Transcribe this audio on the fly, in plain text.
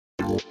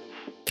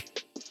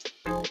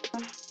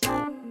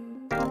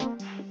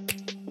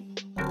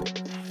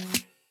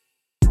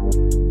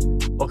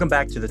Welcome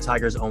back to the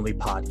Tigers Only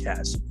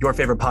podcast, your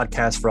favorite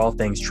podcast for all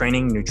things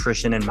training,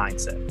 nutrition, and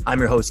mindset. I'm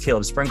your host,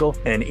 Caleb Sprinkle,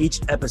 and in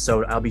each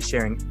episode, I'll be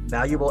sharing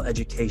valuable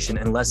education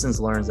and lessons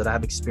learned that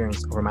I've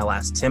experienced over my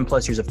last 10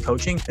 plus years of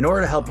coaching in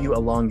order to help you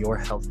along your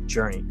health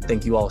journey.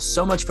 Thank you all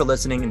so much for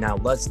listening. And now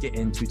let's get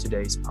into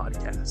today's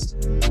podcast.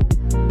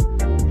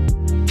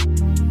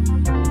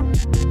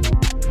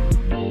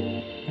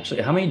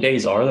 Actually, how many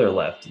days are there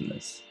left in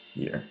this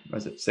year?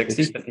 Was it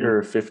 60?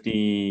 Or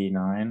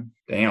 59?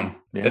 Damn,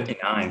 Yeah.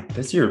 59.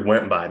 This year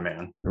went by,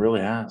 man. It really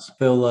has. I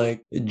feel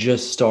like it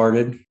just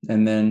started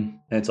and then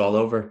it's all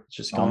over. It's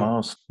just gone.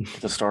 Almost.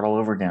 Get to start all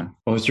over again.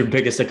 What was your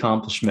biggest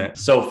accomplishment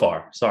so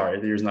far? Sorry,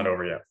 the year's not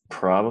over yet.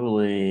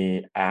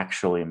 Probably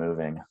actually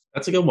moving.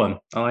 That's a good one.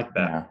 I like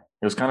that. Yeah.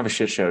 It was kind of a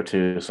shit show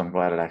too, so I'm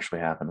glad it actually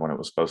happened when it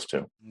was supposed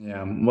to.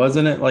 Yeah.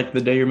 Wasn't it like the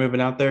day you're moving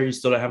out there, you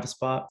still don't have a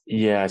spot?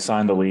 Yeah, I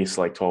signed the lease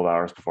like 12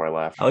 hours before I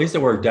left. At least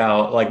it worked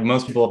out. Like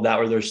most people, if that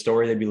were their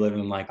story, they'd be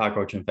living in like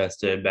cockroach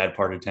infested, bad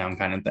part of town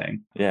kind of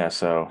thing. Yeah,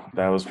 so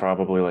that was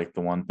probably like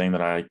the one thing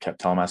that I kept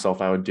telling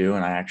myself I would do,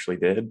 and I actually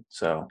did.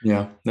 So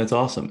yeah, that's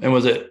awesome. And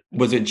was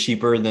it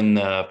cheaper than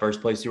the first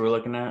place you were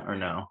looking at, or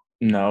no?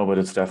 No, but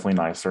it's definitely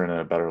nicer and in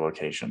a better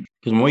location.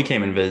 Because when we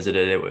came and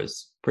visited, it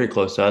was pretty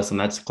close to us, and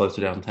that's close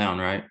to downtown,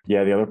 right?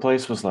 Yeah, the other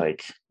place was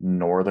like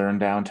northern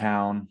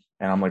downtown,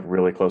 and I'm like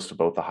really close to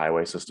both the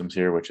highway systems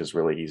here, which is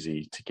really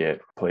easy to get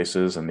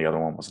places, and the other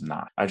one was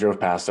not. I drove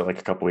past it like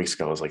a couple weeks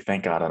ago. I was like,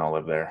 thank God I don't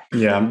live there.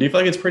 Yeah. Do you feel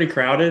like it's pretty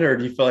crowded, or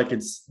do you feel like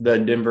it's the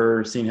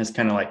Denver scene has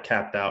kind of like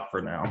capped out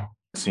for now?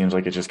 It seems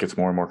like it just gets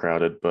more and more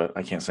crowded, but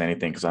I can't say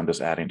anything because I'm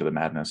just adding to the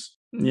madness.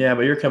 Yeah,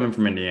 but you're coming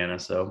from Indiana,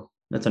 so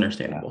that's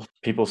understandable. Yeah.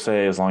 People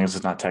say as long as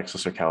it's not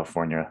Texas or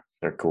California,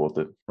 they're cool with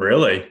it.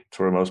 Really? It's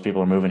where most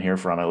people are moving here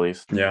from, at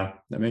least. Yeah,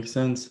 that makes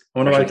sense. I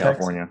wonder why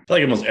California. I feel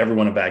like almost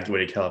everyone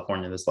evacuated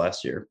California this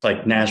last year.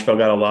 Like Nashville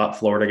got a lot,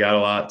 Florida got a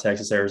lot,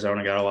 Texas,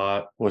 Arizona got a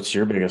lot. What's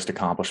your biggest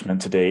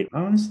accomplishment to date?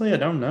 Honestly, I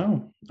don't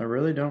know. I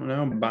really don't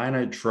know. Buying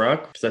a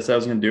truck, because I said I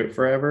was going to do it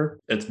forever.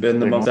 It's been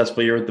the most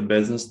successful year with the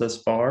business this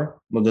far.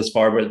 Well, this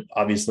far, but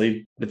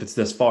obviously, if it's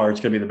this far, it's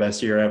going to be the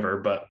best year ever.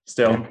 But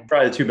still,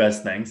 probably the two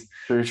best things.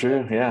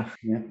 True. Yeah.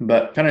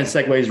 But kind of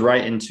segues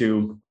right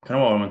into kind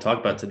of what I want to talk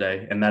about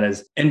today. And that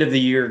is end of the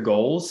year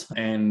goals,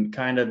 and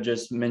kind of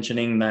just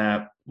mentioning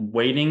that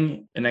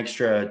waiting an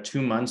extra 2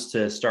 months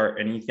to start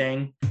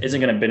anything isn't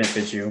going to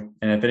benefit you.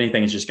 And if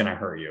anything, it's just going to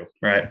hurt you.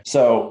 Right.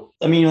 So,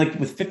 I mean, like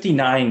with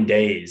 59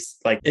 days,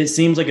 like it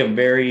seems like a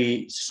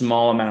very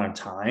small amount of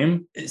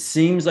time. It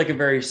seems like a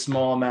very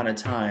small amount of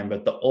time,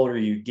 but the older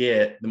you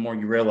get, the more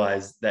you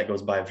realize that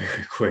goes by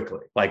very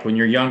quickly. Like when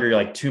you're younger, you're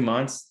like 2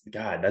 months,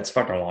 God, that's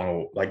fucking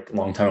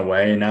long time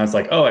away. And now it's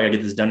like, oh, I gotta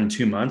get this done in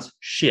 2 months.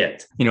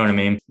 Shit. You know what I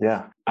mean?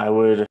 Yeah. I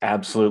would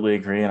absolutely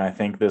agree. And I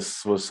think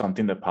this was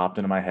something that popped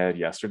into my head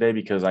yesterday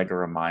because I got a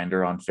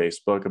reminder on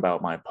Facebook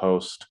about my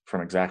post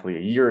from exactly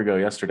a year ago.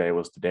 Yesterday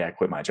was the day I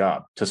quit my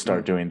job to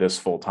start doing this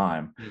full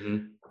time.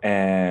 Mm-hmm.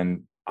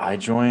 And I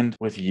joined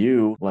with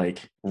you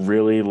like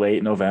really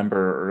late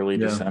November, early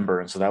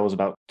December. And so that was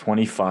about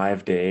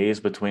 25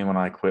 days between when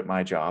I quit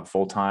my job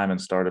full time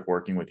and started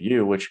working with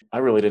you, which I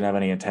really didn't have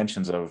any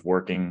intentions of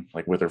working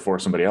like with or for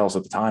somebody else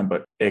at the time.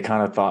 But it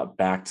kind of thought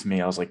back to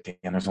me. I was like,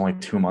 damn, there's only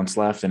 2 months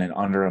left. And in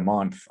under a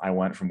month, I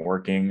went from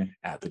working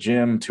at the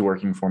gym to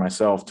working for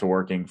myself to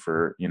working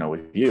for,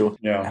 with you.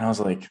 Yeah. And I was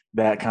like,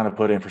 that kind of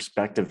put in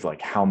perspective,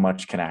 like how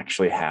much can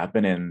actually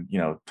happen in,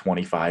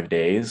 25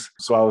 days.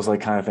 So I was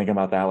like kind of thinking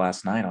about that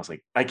last night. I was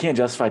like, I can't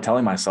justify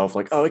telling myself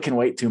like, oh, it can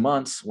wait 2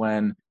 months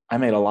when I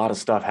made a lot of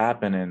stuff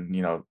happen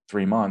in,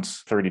 3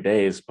 months, 30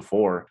 days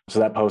before.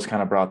 So that post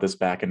kind of brought this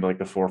back into like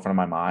the forefront of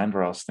my mind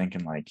where I was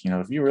thinking like,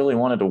 if you really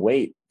wanted to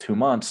wait 2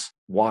 months,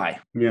 why?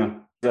 Yeah.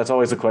 That's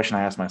always the question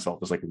I ask myself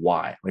is like,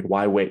 why? Like,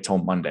 why wait till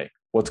Monday?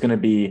 What's going to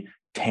be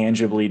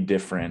tangibly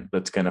different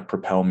that's going to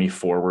propel me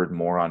forward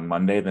more on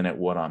Monday than it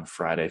would on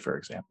Friday, for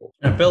example?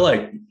 I feel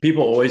like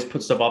people always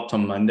put stuff up till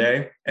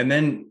Monday, and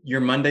then your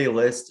Monday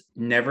list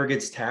never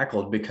gets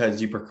tackled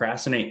because you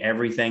procrastinate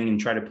everything and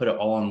try to put it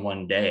all on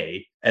one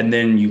day. And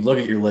then you look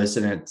at your list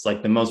and it's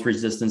like the most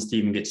resistance to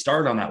even get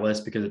started on that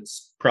list because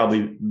it's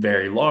probably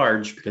very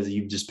large because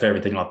you just put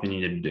everything off you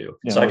needed to do.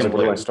 Yeah, so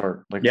where do I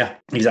start? Yeah,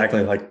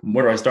 exactly. Like,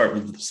 where do I start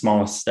with the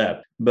smallest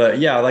step? But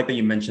yeah, I like that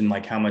you mentioned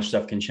like how much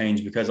stuff can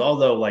change because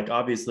although like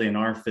obviously in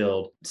our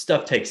field,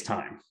 stuff takes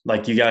time.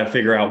 Like you got to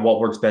figure out what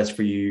works best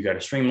for you. You got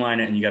to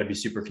streamline it and you got to be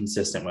super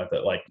consistent with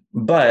it. Like,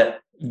 but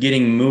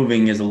getting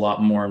moving is a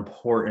lot more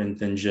important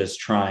than just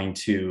trying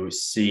to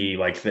see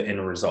like the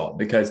end result,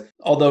 because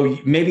although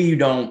maybe you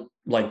don't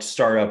like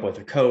start up with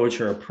a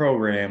coach or a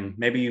program,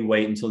 maybe you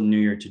wait until the new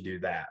year to do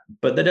that.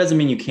 But that doesn't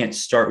mean you can't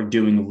start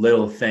doing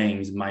little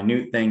things,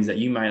 minute things that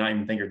you might not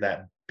even think are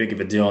that big of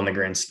a deal in the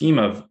grand scheme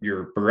of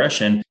your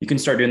progression, you can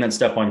start doing that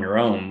stuff on your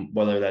own,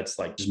 whether that's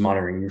like just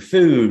monitoring your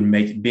food,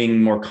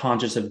 being more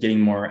conscious of getting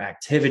more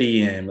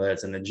activity in, whether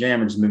it's in the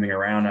gym or just moving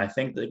around. And I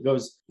think that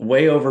goes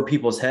way over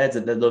people's heads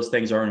that those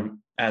things aren't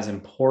as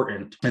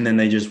important. And then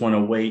they just want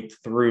to wait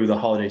through the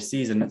holiday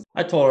season.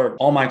 I told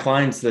all my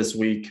clients this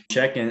week,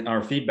 check in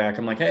our feedback.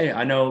 I'm like, hey,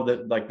 I know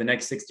that like the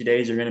next 60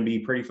 days are going to be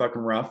pretty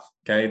fucking rough.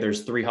 Okay.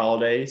 There's 3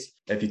 holidays.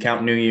 If you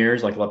count New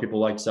Year's, like a lot of people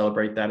like to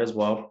celebrate that as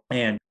well.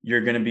 And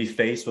you're going to be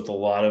faced with a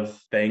lot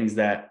of things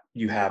that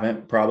you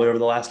haven't probably over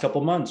the last couple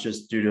of months,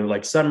 just due to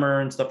like summer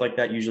and stuff like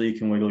that. Usually you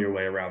can wiggle your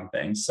way around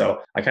things.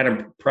 So I kind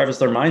of preface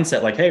their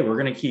mindset like, hey, we're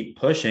going to keep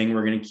pushing,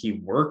 we're going to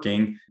keep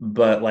working,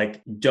 but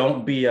like,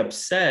 don't be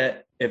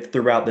upset if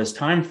throughout this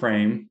time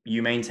frame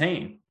you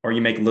maintain or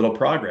you make little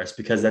progress,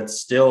 because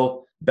that's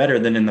still better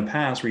than in the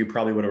past where you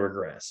probably would have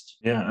regressed.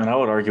 Yeah. And I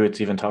would argue it's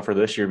even tougher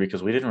this year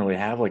because we didn't really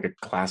have like a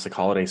classic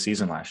holiday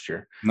season last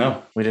year.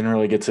 No, we didn't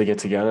really get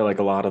together. Like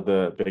a lot of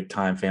the big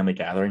time family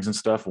gatherings and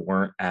stuff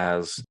weren't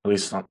as, at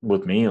least not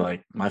with me,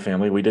 like my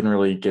family, we didn't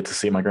really get to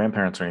see my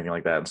grandparents or anything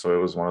like that. And so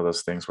it was one of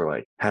those things where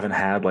like haven't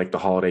had like the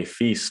holiday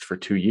feast for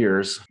 2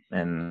 years.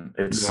 And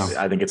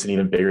I think it's an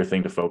even bigger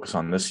thing to focus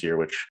on this year,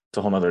 which it's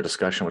a whole nother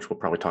discussion, which we'll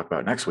probably talk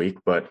about next week.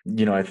 But,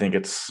 I think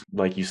it's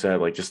like you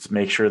said, like just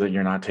make sure that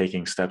you're not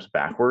taking steps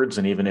backwards.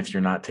 And even if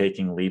you're not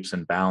taking leaps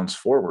and bounds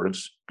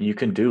forwards, you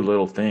can do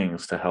little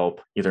things to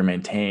help either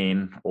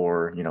maintain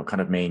or,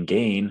 kind of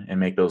gain and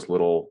make those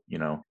little,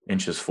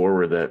 inches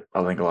forward that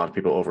I think a lot of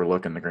people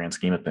overlook in the grand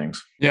scheme of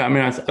things. Yeah. I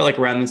mean, I feel like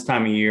around this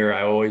time of year,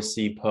 I always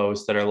see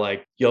posts that are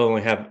like, you'll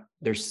only have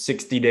there's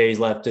 60 days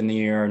left in the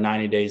year,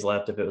 90 days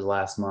left if it was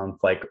last month.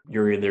 Like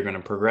you're either going to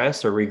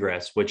progress or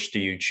regress. Which do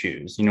you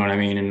choose? You know what I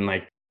mean? And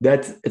like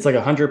it's like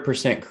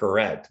 100%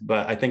 correct.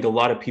 But I think a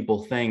lot of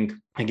people think,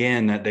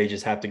 again, that they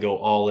just have to go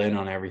all in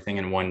on everything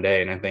in one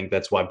day. And I think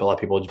that's why a lot of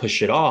people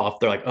push it off.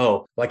 They're like,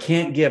 oh, well, I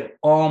can't give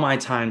all my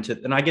time to,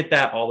 and I get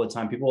that all the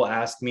time. People will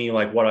ask me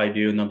like what I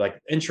do and they're like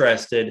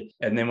interested.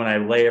 And then when I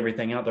lay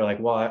everything out, they're like,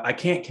 well, I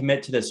can't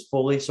commit to this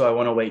fully. So I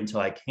want to wait until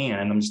I can.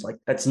 And I'm just like,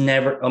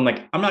 I'm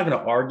like, I'm not going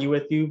to argue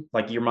with you.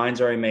 Like your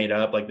mind's already made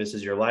up. Like this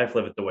is your life,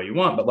 live it the way you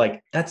want. But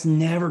like, that's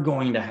never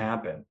going to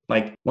happen.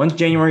 Like once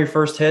January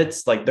 1st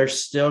hits, like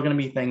there's still going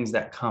to be things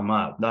that come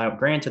up. Now,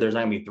 granted, there's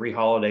not going to be 3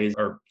 holidays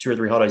or 2 or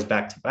 3 holidays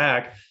back to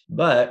back,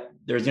 but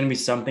there's going to be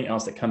something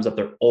else that comes up.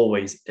 There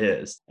always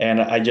is.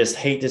 And I just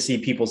hate to see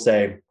people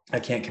say, I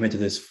can't commit to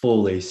this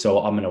fully, so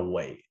I'm going to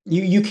wait.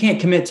 You can't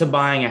commit to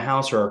buying a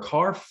house or a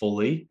car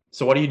fully.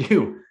 So what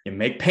do? You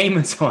make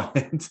payments on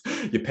it.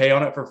 You pay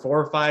on it for 4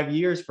 or 5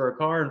 years for a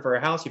car, and for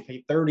a house, you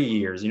pay 30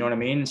 years. You know what I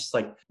mean? It's just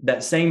like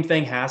that same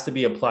thing has to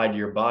be applied to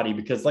your body,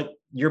 because like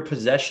your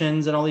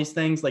possessions and all these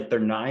things, like they're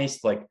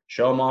nice, like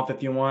show them off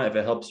if you want. If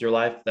it helps your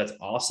life, that's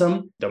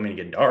awesome. Don't mean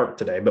to get dark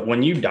today, but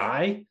when you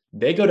die,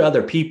 they go to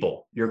other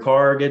people. Your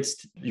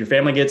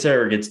family gets it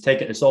or gets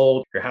taken,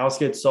 sold, your house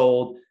gets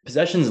sold,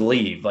 possessions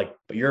leave, like,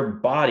 but your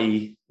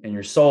body and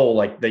your soul,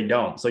 like they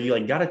don't. So you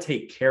like got to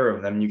take care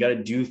of them. You got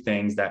to do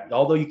things that,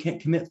 although you can't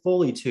commit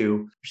fully to,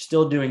 you're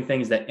still doing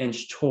things that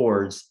inch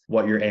towards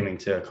what you're aiming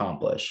to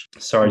accomplish.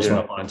 Sorry, I just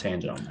went on a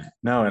tangent on that.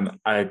 No, and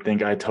I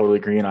think I totally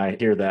agree. And I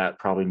hear that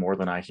probably more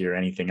than I hear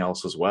anything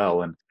else as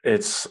well. And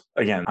it's,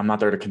 again, I'm not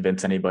there to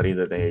convince anybody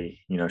that they,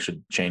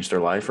 should change their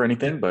life or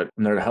anything, but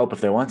I'm there to help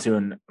if they want to.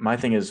 And my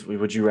thing is,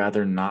 would you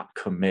rather not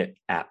commit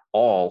at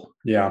all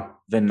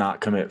than not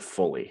commit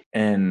fully?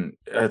 And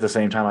at the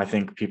same time, I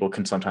think people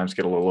can sometimes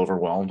get a little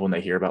overwhelmed when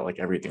they hear about like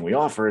everything we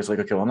offer. It's like,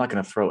 okay, well, I'm not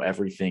going to throw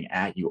everything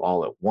at you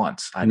all at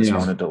once. I just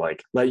wanted to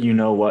like let you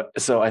know what.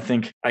 So I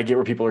think I get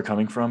where people are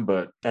coming from,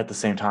 but at the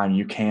same time,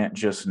 you can't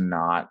just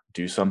not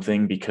do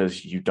something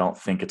because you don't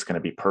think it's going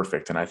to be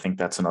perfect. And I think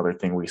that's another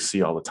thing we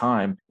see all the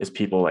time is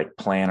people like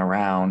plan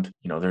around,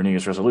 their New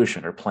Year's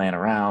resolution, or plan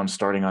around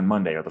starting on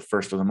Monday or the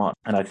first of the month.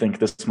 And I think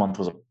this month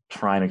was a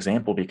prime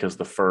example because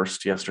the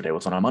first yesterday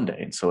was on a Monday.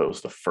 And so it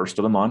was the first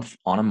of the month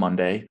on a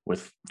Monday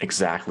with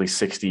exactly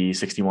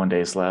 61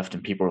 days left.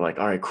 And people were like,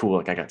 all right, cool.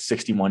 Like I got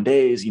 61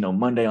 days,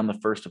 Monday on the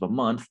first of a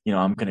month,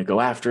 I'm going to go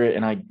after it.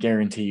 And I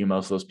guarantee you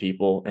most of those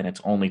people, and it's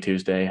only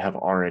Tuesday, have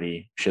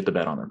already shit the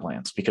bed on their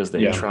plans because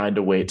they tried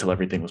to wait till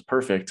everything was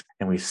perfect.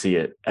 And we see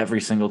it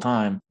every single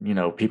time.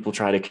 People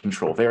try to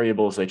control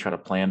variables. They try to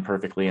plan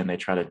perfectly and they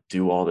try to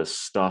do all this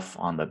stuff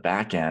on the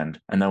back end.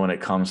 And then when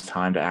it comes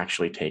time to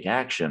actually take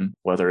action,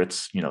 whether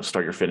it's,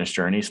 start your fitness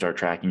journey, start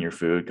tracking your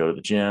food, go to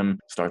the gym,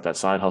 start that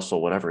side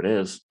hustle, whatever it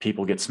is,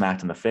 people get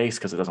smacked in the face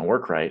because it doesn't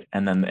work right.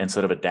 And then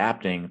instead of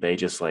adapting, they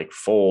just like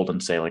fold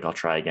and say like, I'll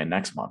try again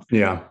next month.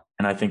 Yeah.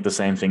 And I think the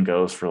same thing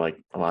goes for like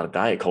a lot of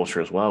diet culture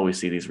as well. We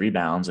see these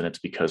rebounds and it's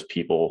because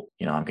people,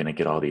 I'm going to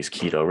get all these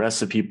keto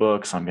recipe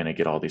books. I'm going to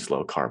get all these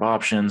low carb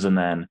options. And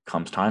then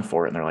comes time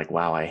for it. And they're like,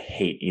 wow, I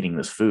hate eating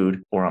this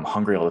food, or I'm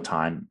hungry all the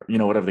time,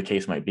 whatever the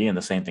case might be. And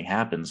the same thing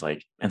happens.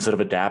 Like instead of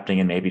adapting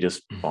and maybe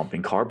just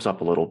bumping carbs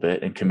up a little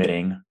bit and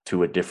committing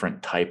to a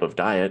different type of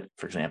diet,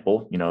 for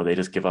example, they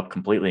just give up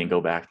completely and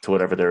go back to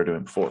whatever they were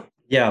doing before.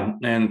 Yeah.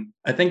 And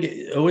I think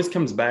it always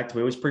comes back to,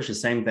 we always preach the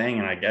same thing.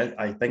 And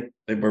I think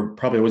that we're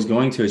probably always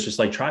going to, it's just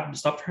like,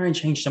 stop trying to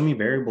change so many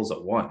variables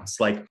at once.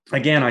 Like,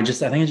 again, I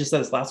think I just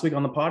said this last week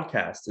on the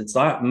podcast. It's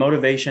not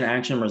motivation,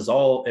 action,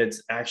 result.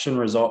 It's action,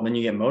 result. And then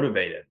you get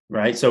motivated,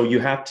 right? So you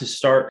have to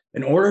start,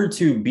 in order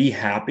to be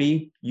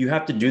happy, you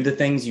have to do the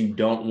things you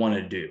don't want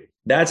to do.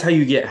 That's how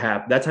you get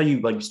happy. That's how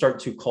you like start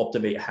to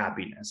cultivate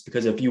happiness.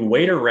 Because if you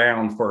wait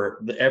around for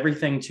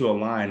everything to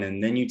align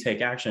and then you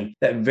take action,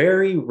 that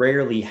very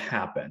rarely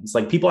happens.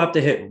 Like people have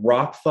to hit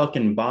rock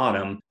fucking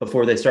bottom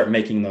before they start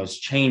making those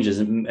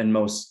changes in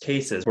most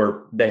cases,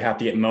 where they have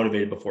to get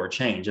motivated before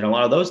change. And a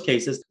lot of those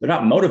cases, they're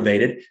not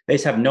motivated. They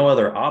just have no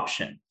other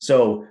option.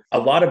 So a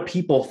lot of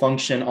people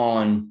function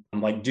on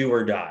like do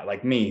or die,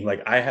 like me,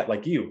 like I had,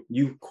 like you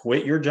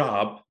quit your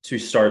job to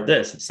start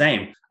this.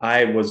 Same.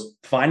 I was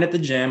fine at the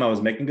gym. I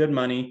was making good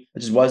money. It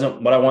just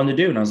wasn't what I wanted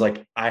to do. And I was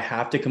like, I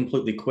have to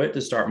completely quit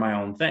to start my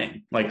own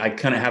thing. Like I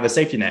couldn't have a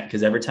safety net,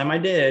 because every time I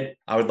did,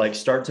 I would like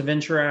start to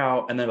venture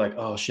out and they're like,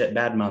 oh shit,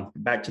 bad month,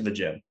 back to the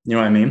gym. You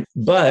know what I mean?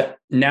 But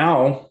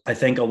now I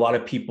think a lot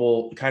of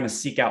people kind of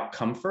seek out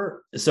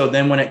comfort. So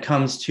then when it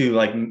comes to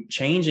like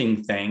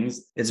changing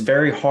things, it's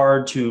very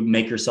hard to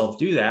make yourself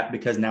do that,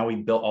 because now we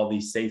built all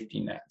these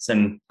safety nets.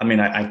 And I mean,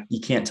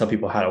 you can't tell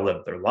people how to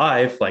live their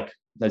life. Like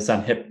I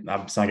sound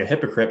like a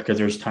hypocrite, because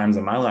there's times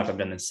in my life I've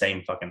done the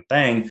same fucking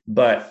thing,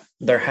 but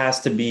there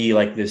has to be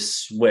like this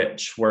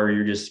switch where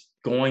you're just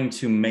going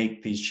to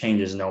make these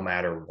changes no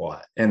matter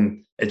what.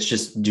 And it's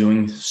just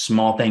doing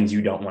small things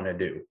you don't want to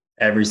do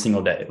every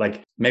single day.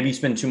 Like maybe you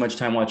spend too much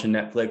time watching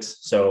Netflix.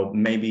 So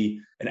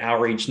maybe an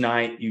hour each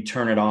night, you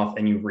turn it off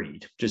and you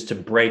read, just to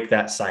break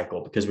that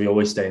cycle, because we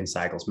always stay in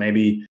cycles.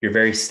 Maybe you're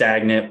very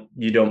stagnant.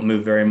 You don't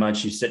move very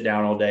much. You sit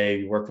down all day,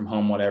 you work from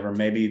home, whatever.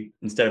 Maybe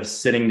instead of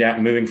sitting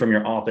down, moving from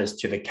your office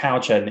to the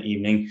couch in the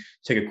evening,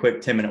 take a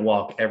quick 10-minute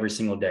walk every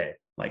single day.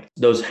 Like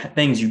those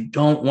things you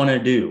don't want to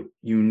do,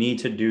 you need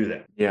to do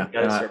them. Yeah.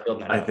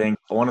 I think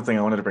one thing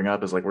I wanted to bring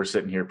up is like, we're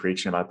sitting here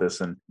preaching about this,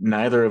 and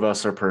neither of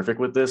us are perfect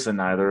with this, and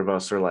neither of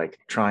us are like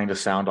trying to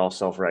sound all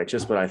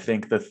self-righteous. But I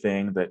think the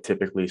thing that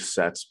typically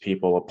sets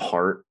people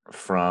apart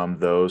from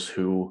those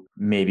who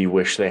maybe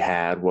wish they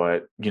had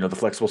what, the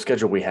flexible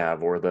schedule we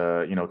have, or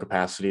the,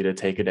 capacity to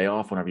take a day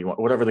off whenever you want,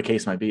 whatever the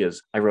case might be,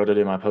 is I wrote it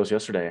in my post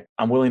yesterday.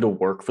 I'm willing to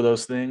work for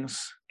those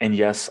things. And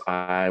yes,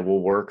 I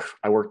will work.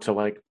 I worked till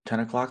like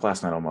 10 o'clock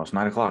last night, almost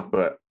 9 o'clock,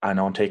 but I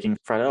know I'm taking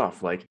Friday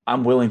off. Like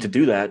I'm willing to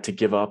do that, to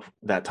give up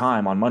that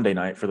time on Monday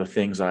night for the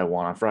things that I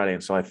want on Friday.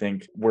 And so I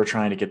think we're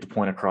trying to get the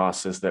point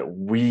across, is that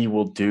we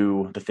will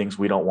do the things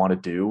we don't want to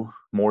do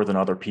more than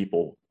other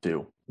people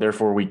do.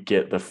 Therefore, we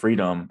get the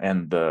freedom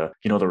and the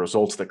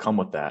results that come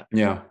with that.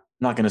 Yeah.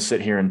 I'm not going to sit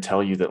here and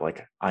tell you that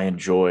like I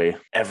enjoy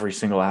every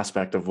single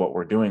aspect of what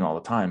we're doing all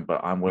the time,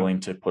 but I'm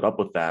willing to put up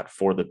with that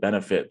for the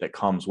benefit that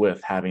comes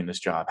with having this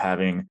job,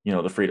 having,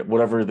 the freedom,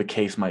 whatever the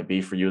case might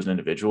be for you as an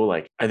individual.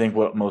 Like I think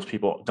what most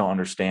people don't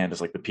understand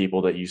is like the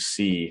people that you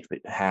see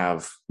that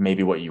have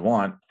maybe what you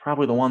want,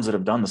 probably the ones that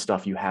have done the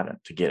stuff you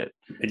haven't to get it.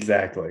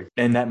 Exactly.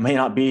 And that may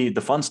not be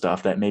the fun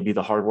stuff. That may be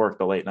the hard work,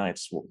 the late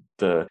nights,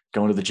 the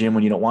going to the gym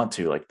when you don't want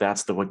to. Like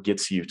that's what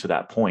gets you to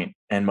that point.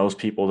 And most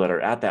people that are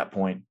at that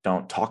point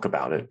don't talk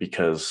about it,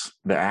 because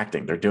they're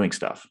acting, they're doing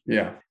stuff.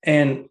 Yeah.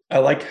 And I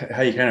like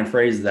how you kind of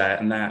phrase that.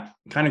 And that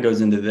kind of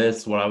goes into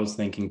this, what I was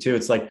thinking too.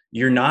 It's like,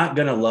 you're not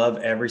going to love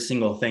every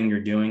single thing you're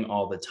doing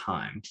all the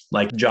time.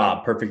 Like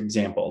job, perfect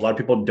example. A lot of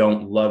people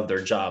don't love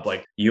their job.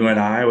 Like you and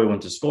I, we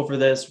went to school for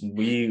this.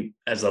 We,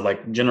 as a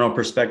like general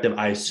perspective,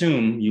 I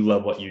assume you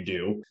love what you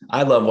do.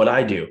 I love what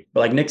I do.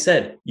 But like Nick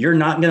said, you're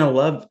not going to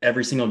love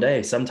every single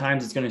day.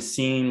 Sometimes it's going to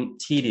seem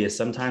tedious.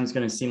 Sometimes it's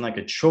going to seem like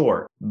a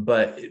chore,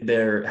 but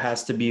there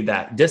has to be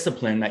that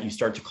discipline that you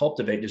start to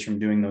cultivate just from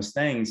doing those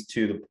things,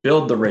 to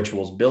build the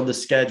rituals, build the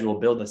schedule,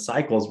 build the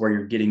cycles where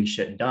you're getting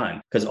shit done.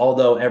 Because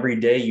although every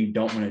day you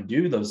don't want to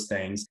do those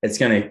things, it's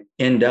going to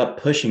end up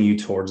pushing you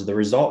towards the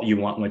result you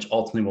want, which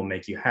ultimately will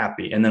make you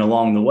happy. And then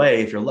along the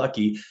way, if you're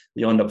lucky,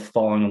 you'll end up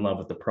falling in love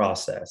with the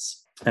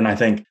process. And I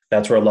think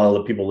that's where a lot of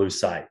the people lose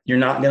sight. You're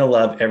not going to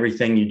love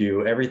everything you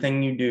do.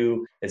 Everything you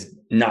do is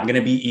not going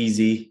to be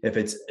easy. If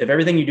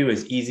everything you do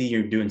is easy,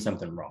 you're doing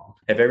something wrong.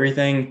 If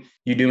everything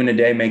you do in a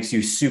day makes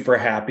you super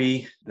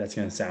happy, that's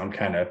going to sound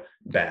kind of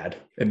bad.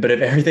 But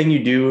if everything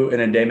you do in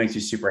a day makes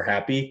you super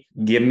happy,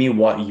 give me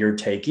what you're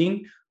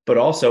taking. But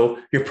also,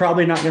 you're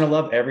probably not going to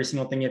love every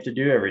single thing you have to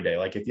do every day.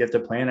 Like if you have to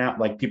plan out,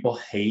 like people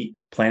hate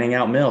planning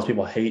out meals.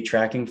 People hate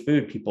tracking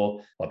food. A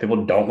lot of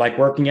people don't like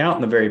working out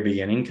in the very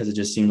beginning, because it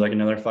just seems like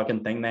another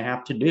fucking thing they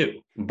have to do.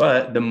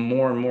 But the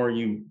more and more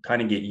you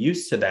kind of get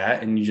used to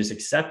that and you just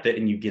accept it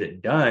and you get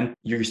it done,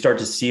 you start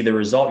to see the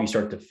result. You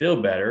start to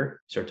feel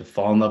better, start to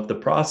fall in love with the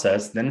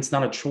process. Then it's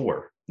not a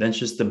chore. That's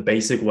just the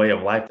basic way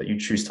of life that you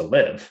choose to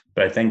live.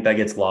 But I think that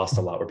gets lost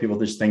a lot, where people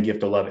just think you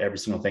have to love every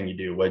single thing you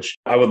do, which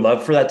I would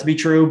love for that to be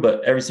true.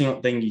 But every single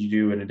thing you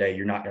do in a day,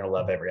 you're not going to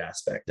love every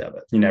aspect of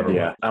it. You never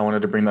will. I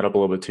wanted to bring that up a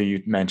little bit too.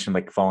 You mentioned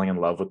like falling in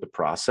love with the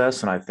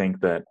process. And I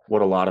think that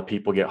what a lot of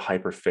people get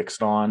hyper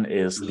fixed on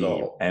is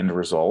the end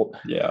result.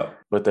 Yeah.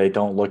 But they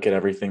don't look at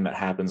everything that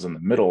happens in the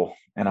middle.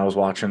 And I was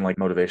watching like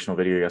motivational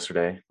video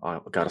yesterday. I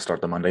got to start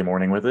the Monday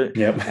morning with it.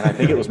 Yep. And I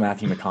think it was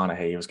Matthew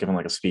McConaughey. He was giving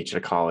like a speech at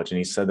a college, and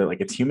he said that like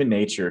it's human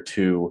nature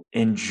to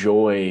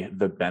enjoy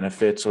the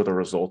benefits or the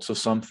results of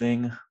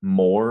something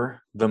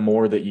more the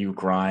more that you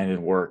grind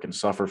and work and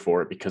suffer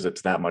for it, because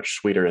it's that much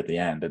sweeter at the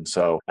end. And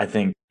so I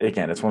think,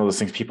 again, it's one of those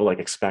things people like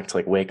expect to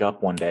like wake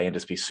up one day and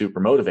just be super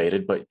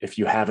motivated. But if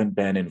you haven't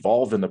been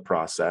involved in the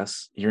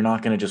process, you're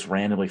not going to just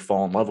randomly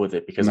fall in love with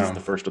it because it's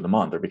the first of the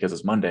month or because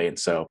it's Monday. And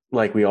so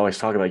like we always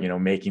talk about,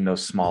 making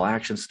those small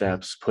action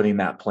steps, putting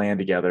that plan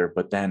together,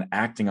 but then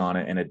acting on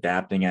it and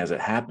adapting as it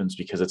happens,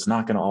 because it's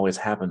not going to always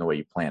happen the way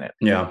you plan it.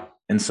 Yeah.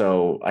 And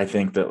so I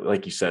think that,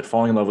 like you said,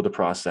 falling in love with the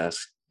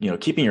process,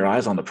 keeping your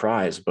eyes on the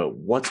prize, but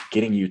what's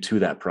getting you to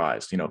that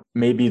prize?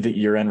 Maybe the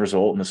year end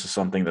result, and this is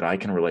something that I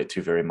can relate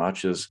to very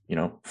much, is,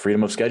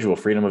 freedom of schedule,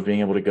 freedom of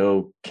being able to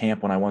go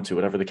camp when I want to,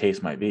 whatever the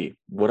case might be.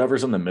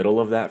 Whatever's in the middle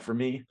of that for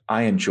me,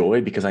 I enjoy,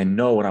 because I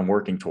know what I'm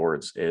working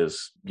towards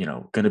is,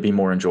 going to be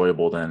more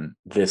enjoyable than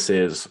this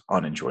is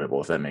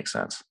unenjoyable, if that makes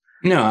sense.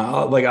 No,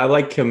 I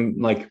like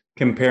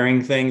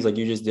comparing things like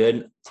you just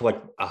did to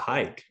like a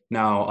hike.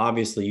 Now,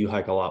 obviously you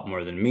hike a lot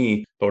more than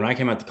me, but when I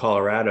came out to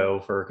Colorado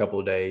for a couple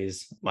of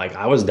days, like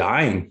I was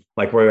dying.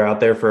 Like we were out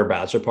there for a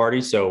bachelor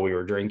party, so we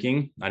were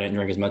drinking. I didn't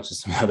drink as much as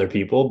some other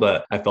people,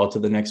 but I felt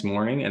it the next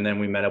morning. And then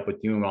we met up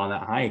with you and went on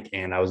that hike,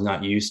 and I was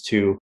not used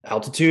to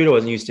altitude. I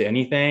wasn't used to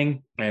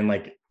anything. And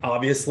like,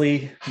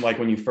 obviously, like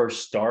when you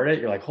first start it,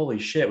 you're like, holy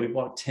shit, we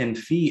walked 10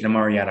 feet and I'm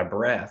already out of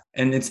breath.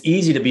 And it's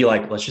easy to be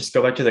like, let's just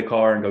go back to the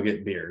car and go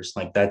get beers.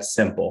 Like that's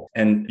simple.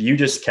 And you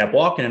just kept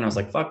walking, and I was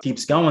like, fuck,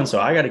 keeps going.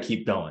 So I got to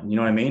keep going. You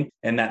know what I mean?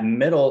 And that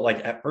middle,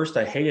 like at first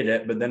I hated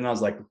it, but then I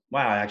was like,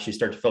 wow, I actually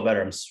start to feel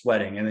better. I'm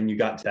sweating. And then you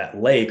got to that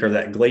lake or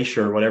that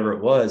glacier or whatever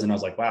it was. And I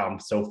was like, wow, I'm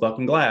so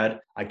fucking glad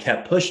I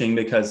kept pushing,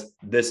 because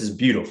this is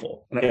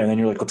beautiful. And then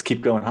you're like, let's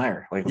keep going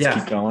higher. Like, let's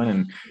keep going.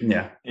 And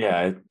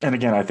yeah. And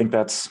again, I think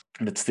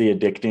it's the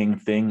addicting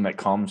thing that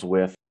comes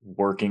with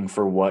working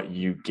for what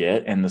you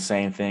get. And the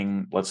same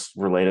thing, let's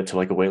relate it to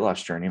like a weight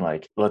loss journey.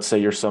 Like, let's say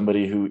you're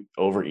somebody who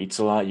overeats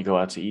a lot, you go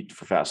out to eat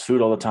for fast food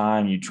all the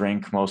time, you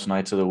drink most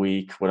nights of the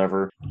week,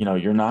 whatever,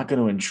 you're not going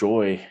to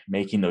enjoy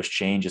making those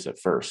changes at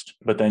first,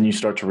 but then you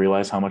start to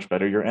realize how much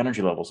better your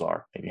energy levels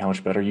are, maybe how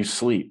much better you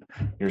sleep,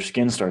 your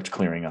skin starts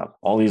clearing up,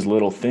 all these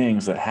little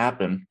things that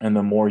happen. And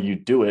the more you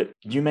do it,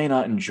 you may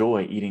not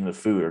enjoy eating the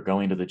food or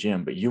going to the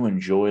gym, but you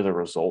enjoy the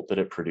result that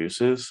it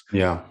produces.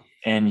 Yeah.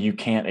 And you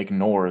can't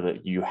ignore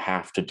that you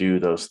have to do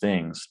those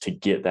things to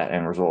get that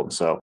end result. And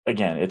so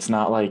again, it's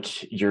not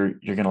like you're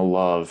going to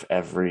love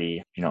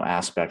every,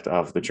 aspect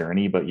of the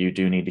journey, but you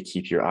do need to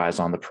keep your eyes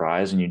on the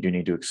prize, and you do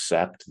need to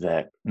accept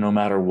that no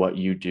matter what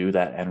you do,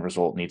 that end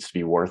result needs to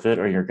be worth it,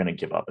 or you're going to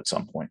give up at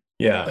some point.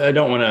 Yeah. I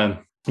don't want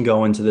to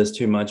go into this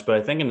too much, but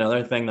I think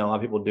another thing that a lot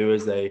of people do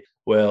is they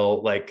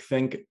will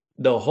think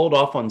they'll hold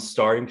off on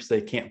starting because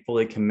they can't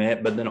fully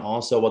commit. But then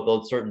also what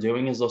they'll start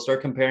doing is they'll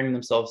start comparing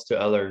themselves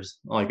to others,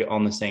 like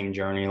on the same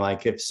journey.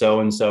 Like if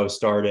so-and-so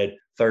started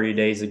 30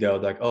 days ago,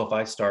 like, oh, if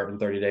I start in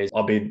 30 days,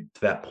 I'll be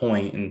to that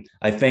point. And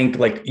I think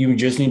like you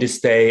just need to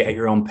stay at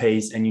your own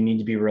pace, and you need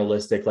to be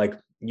realistic. Like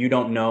you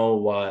don't know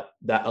what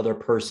that other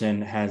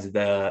person has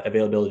the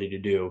availability to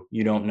do.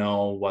 You don't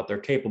know what they're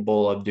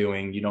capable of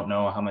doing. You don't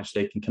know how much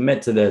they can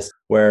commit to this.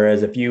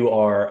 Whereas if you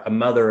are a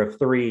mother of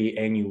 3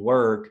 and you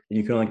work,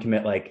 you can only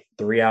commit like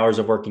 3 hours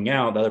of working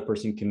out. The other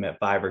person can commit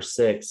 5 or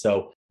 6.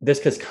 So this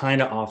gets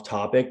kind of off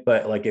topic,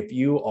 but like if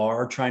you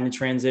are trying to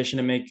transition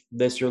and make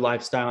this your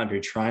lifestyle, if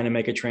you're trying to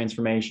make a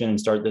transformation and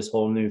start this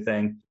whole new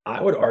thing, I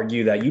would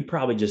argue that you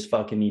probably just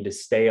fucking need to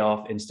stay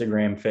off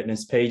Instagram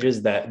fitness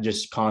pages that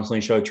just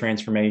constantly show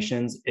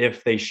transformations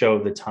if they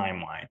show the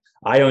timeline.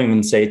 I don't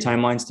even say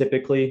timelines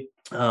typically,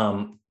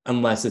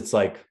 unless it's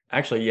like,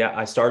 actually, yeah,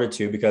 I started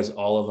to, because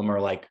all of them are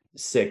like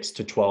 6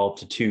 to 12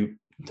 to 2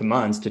 to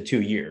months to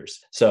 2 years.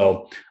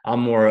 So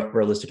I'm more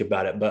realistic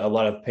about it. But a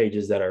lot of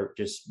pages that are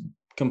just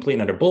complete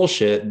and utter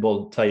bullshit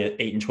will tell you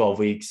 8 and 12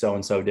 weeks,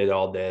 so-and-so did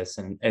all this.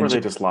 And or they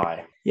just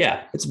lie.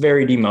 Yeah. It's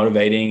very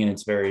demotivating, and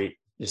it's very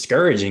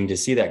discouraging to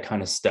see that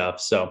kind of stuff.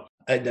 So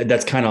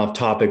that's kind of off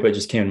topic, but it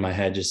just came in my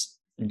head. Just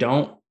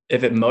don't,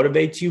 if it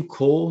motivates you,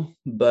 cool.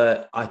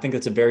 But I think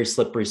it's a very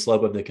slippery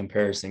slope of the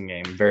comparison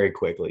game very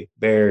quickly,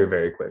 very,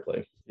 very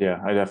quickly. Yeah,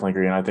 I definitely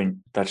agree. And I think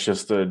that's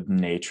just the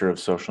nature of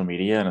social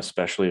media. And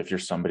especially if you're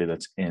somebody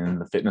that's in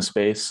the fitness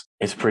space,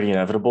 it's pretty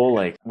inevitable.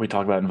 Like we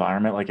talk about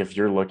environment, like if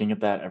you're looking at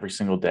that every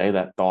single day,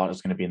 that thought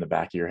is going to be in the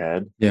back of your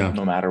head. Yeah.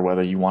 No matter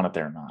whether you want it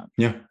there or not.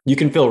 Yeah. You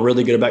can feel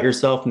really good about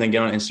yourself and then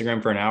get on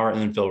Instagram for an hour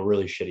and then feel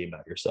really shitty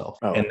about yourself.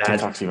 Oh, and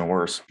TikTok's even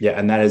worse. Yeah.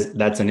 And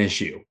that's an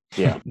issue.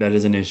 Yeah. That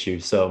is an issue.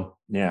 So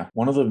Yeah.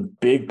 One of the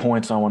big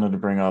points I wanted to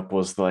bring up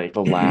was like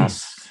the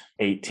last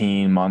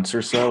 18 months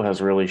or so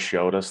has really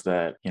showed us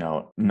that,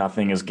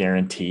 nothing is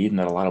guaranteed and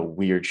that a lot of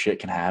weird shit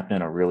can happen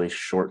in a really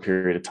short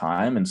period of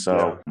time. And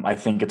so I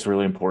think it's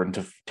really important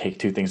to take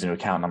two things into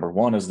account. Number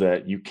one is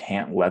that you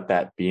can't let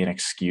that be an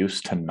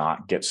excuse to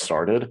not get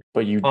started,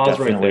 but you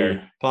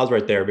definitely Pause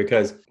right there,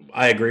 because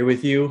I agree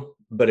with you.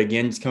 But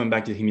again, just coming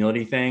back to the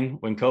humility thing,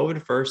 when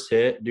COVID first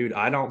hit, dude,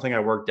 I don't think I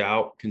worked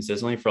out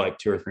consistently for like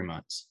 2 or 3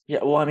 months. Yeah,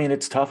 well, I mean,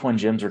 it's tough when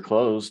gyms are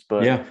closed,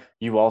 but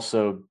you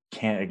also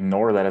can't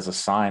ignore that as a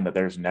sign that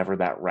there's never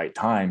that right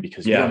time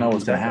because you don't know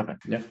what's going to happen.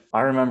 Yeah.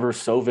 I remember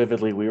so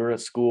vividly, we were at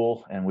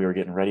school and we were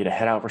getting ready to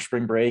head out for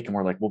spring break and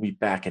we're like, we'll be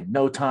back in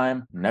no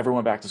time. Never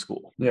went back to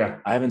school. Yeah.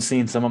 I haven't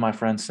seen some of my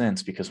friends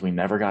since because we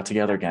never got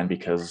together again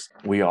because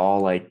we all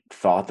like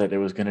thought that it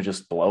was going to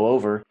just blow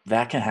over.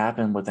 That can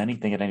happen with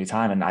anything at any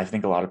time. And I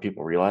think a lot of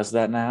people realize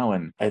that now.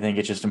 And I think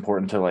it's just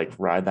important to like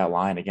ride that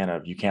line again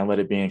of you can't let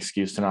it be an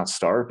excuse to not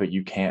start, but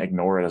you can't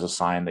ignore it as a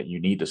sign that you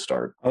need to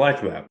start. I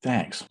like that.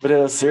 Thanks. But it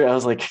was serious. I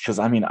was like, because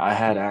I mean, I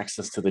had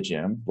access to the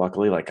gym.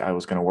 Luckily, like I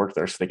was going to work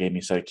there. So they gave me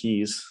a set of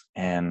keys.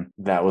 And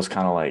that was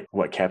kind of like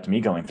what kept me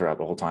going throughout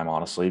the whole time,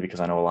 honestly, because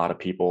I know a lot of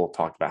people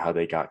talked about how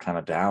they got kind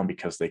of down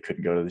because they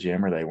couldn't go to the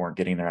gym or they weren't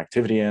getting their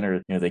activity in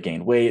or, they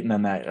gained weight and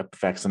then that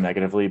affects them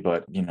negatively.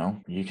 But,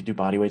 you could do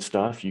body weight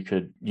stuff. You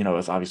could,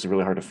 it's obviously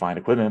really hard to find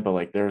equipment, but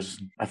like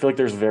I feel like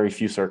there's very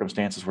few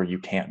circumstances where you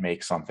can't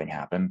make something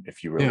happen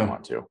if you really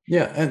want to.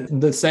 Yeah.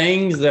 And the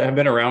sayings that have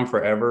been around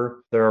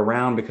forever, they're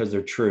around because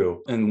they're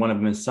true. And one of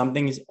them is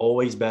something is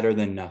always better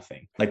than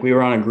nothing. Like we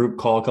were on a group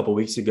call a couple of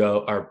weeks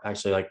ago, or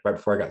actually like right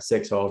before I got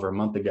sick, so over a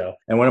month ago.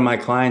 And one of my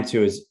clients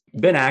who has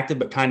been active,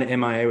 but kind of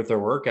MIA with their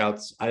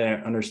workouts. I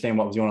didn't understand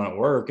what was going on at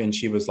work. And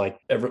she was like,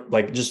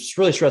 just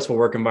really stressful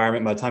work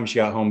environment. By the time she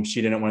got home,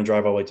 she didn't want to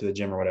drive all the way to the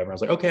gym or whatever. I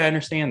was like, okay, I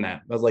understand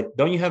that. I was like,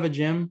 don't you have a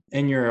gym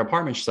in your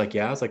apartment? She's like,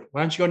 yeah. I was like,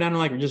 why don't you go down and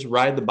like just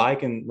ride the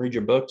bike and read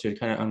your book to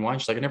kind of unwind?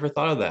 She's like, I never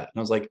thought of that. And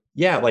I was like,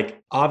 yeah,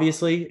 like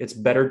obviously it's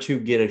better to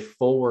get a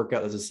full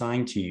workout that's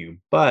assigned to you.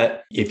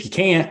 But if you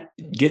can't,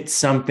 get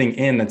something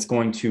in that's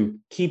going to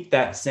keep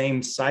that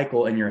same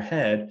cycle in your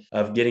head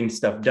of getting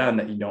stuff done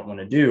that you don't want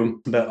to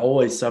do. But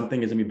always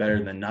something is going to be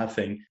better than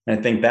nothing. And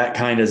I think that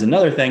kind of is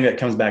another thing that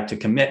comes back to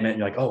commitment.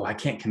 You're like, oh, I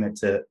can't commit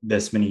to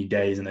this many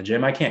days in the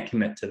gym. I can't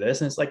commit to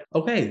this. And it's like,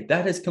 okay,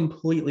 that is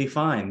completely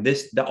fine.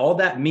 All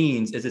that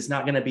means is it's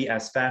not going to be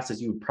as fast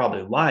as you would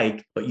probably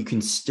like, but you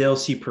can still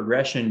see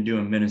progression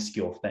doing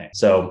minuscule things.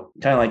 So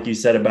kind of like you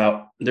said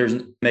about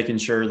there's making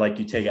sure like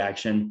you take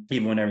action,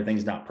 even when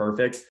everything's not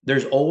perfect.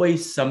 There's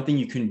always something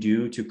you can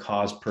do to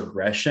cause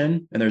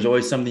progression. And there's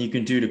always something you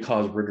can do to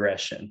cause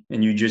regression.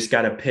 And you just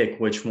got to pick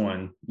which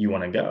one you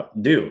want to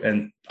do.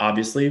 And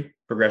obviously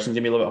progression is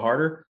gonna be a little bit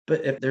harder,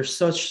 but if there's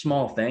such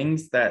small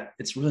things that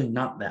it's really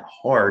not that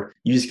hard,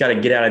 you just got to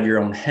get out of your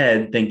own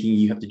head thinking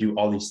you have to do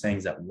all these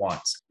things at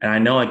once. And I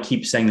know I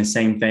keep saying the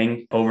same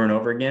thing over and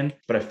over again,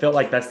 but I feel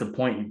like that's the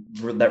point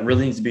that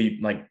really needs to be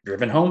like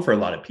driven home for a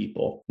lot of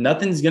people.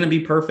 Nothing's going to be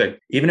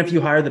perfect. Even if you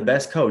hire the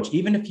best coach,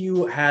 even if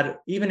you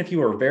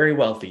were very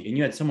wealthy and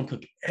you had someone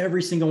cook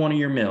every single one of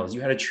your meals, you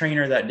had a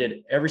trainer that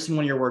did every single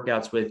one of your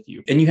workouts with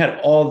you, and you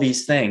had all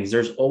these things,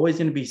 there's always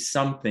going to be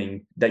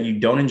something that you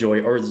don't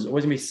enjoy, or there's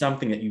always going to be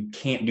something that you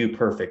can't do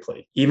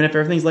perfectly, even if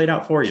everything's laid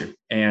out for you.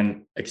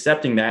 And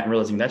accepting that and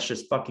realizing that's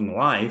just fucking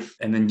life.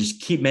 And then just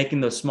keep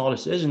making those small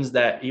decisions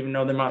that even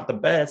though they're not the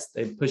best,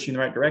 they push you in the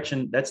right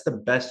direction. That's the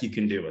best you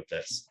can do with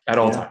this at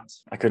all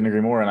times. I couldn't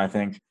agree more. And I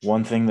think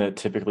one thing that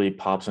typically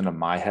pops into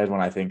my head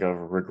when I think of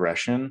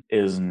regression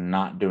is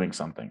not doing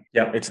something.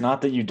 Yeah. It's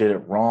not that you did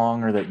it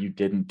wrong or that you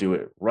didn't do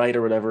it right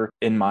or whatever.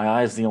 In my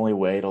eyes, the only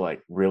way to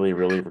like really,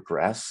 really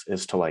regress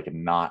is to like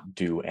not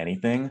do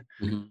anything.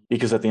 Mm-hmm.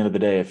 Because at the end of the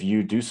day, if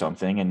you do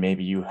something and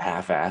maybe you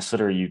half-ass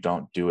it or you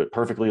don't do it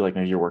perfectly, like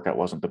maybe your workout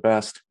wasn't the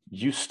best,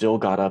 you still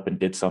got up and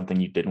did something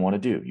you didn't want to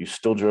do. You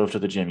still drove to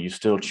the gym. You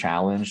still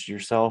challenged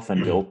yourself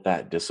and built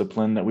that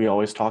discipline that we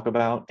always talk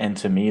about. And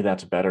to me,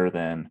 that's better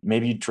than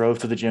maybe you drove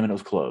to the gym and it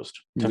was closed.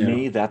 To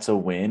me, that's a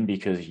win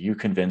because you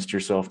convinced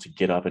yourself to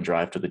get up and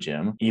drive to the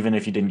gym, even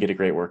if you didn't get a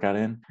great workout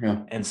in.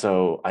 Yeah. And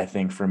so I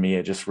think for me,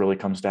 it just really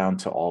comes down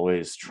to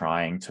always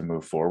trying to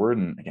move forward.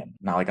 And again,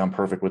 not like I'm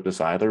perfect with this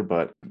either,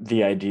 but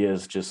the idea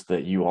is just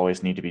that you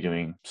always need to be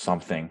doing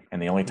something. And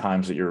the only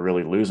times that you're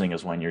really losing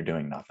is when you're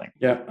doing nothing.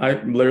 Yeah.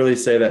 I literally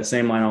say that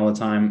same line all the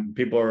time.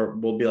 People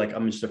will be like,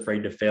 I'm just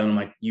afraid to fail. And I'm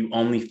like, you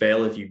only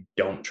fail if you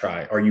don't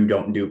try or you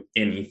don't do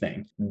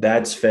anything.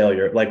 That's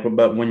failure. Like,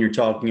 but when you're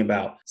talking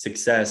about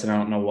success, and I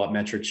don't know what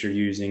metrics you're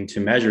using to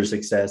measure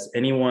success,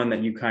 anyone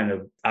that you kind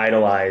of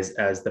idolize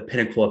as the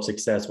pinnacle of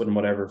success in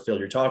whatever field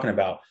you're talking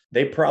about,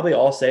 they probably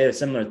all say a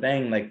similar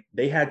thing. Like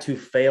they had to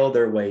fail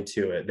their way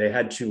to it. They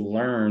had to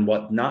learn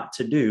what not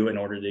to do in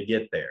order to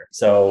get there.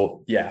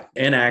 So yeah,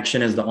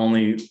 inaction is the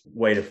only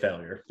way to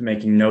failure,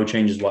 making no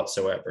changes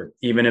whatsoever.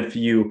 Even if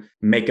you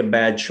make a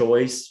bad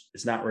choice,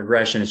 it's not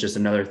regression. It's just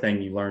another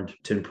thing you learned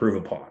to improve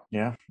upon.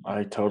 Yeah,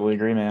 I totally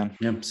agree, man.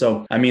 Yeah.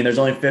 So, I mean, there's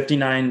only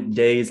 59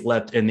 days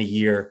left in the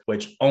year,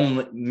 which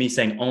only makes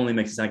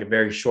it sound like a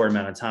very short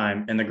amount of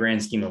time in the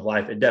grand scheme of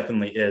life. It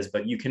definitely is,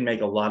 but you can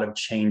make a lot of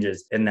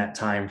changes in that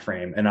time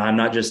frame. And I'm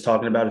not just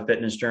talking about a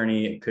fitness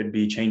journey. It could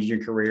be changing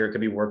your career. It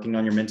could be working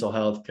on your mental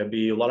health. It could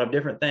be a lot of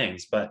different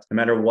things. But no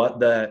matter what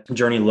the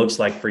journey looks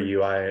like for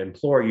you, I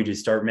implore you to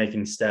start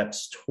making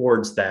steps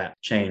towards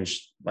that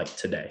change, like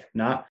today,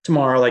 not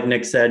tomorrow, like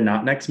Nick said,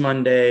 not next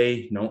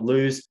Monday. Don't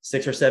lose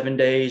 6 or 7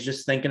 days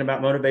just thinking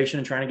about motivation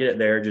and trying to get it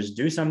there. Just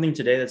do something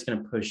today that's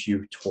going to push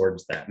you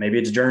towards that. Maybe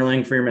it's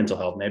journaling for your mental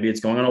health. Maybe it's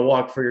going on a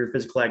walk for your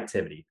physical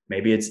activity.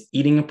 Maybe it's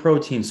eating a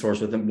protein source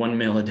with 1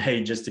 meal a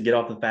day just to get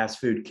off the fast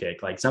food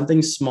kick. Like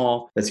something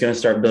small that's going to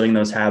start building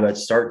those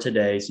habits. Start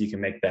today so you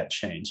can make that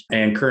change.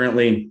 And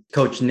currently,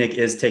 Coach Nick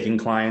is taking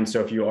clients.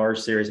 So if you are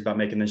serious about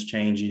making this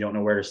change, you don't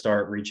know where to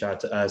start, reach out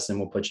to us and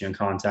we'll put you in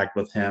contact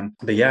with him.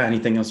 But yeah,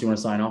 anything else you want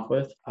to sign off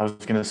with? I was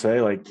going to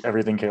say, like,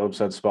 everything Caleb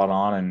said, spot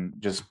on, and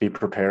just be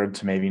prepared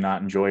to maybe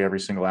not enjoy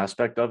every single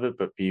aspect of it,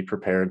 but be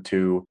prepared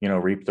to,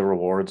 reap the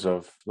rewards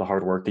of the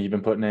hard work that you've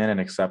been putting in and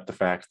accept the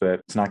fact that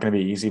it's not going to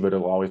be easy, but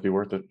it'll always be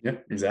worth it. Yeah,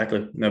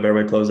 exactly. No better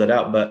way to close that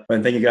out. But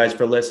thank you guys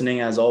for listening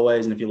as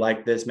always. And if you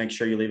like this, make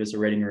sure you leave us a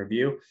rating and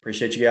review.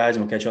 Appreciate you guys,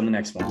 and we'll catch you on the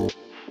next one.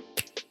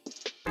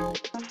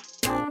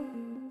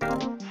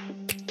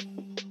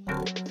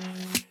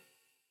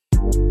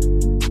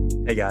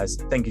 Hey guys,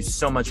 thank you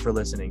so much for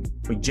listening.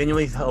 We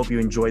genuinely hope you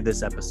enjoyed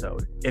this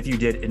episode. If you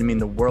did, it'd mean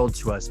the world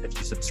to us if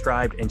you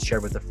subscribed and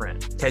shared with a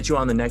friend. Catch you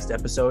on the next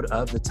episode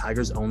of the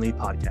Tigers Only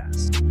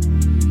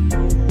podcast.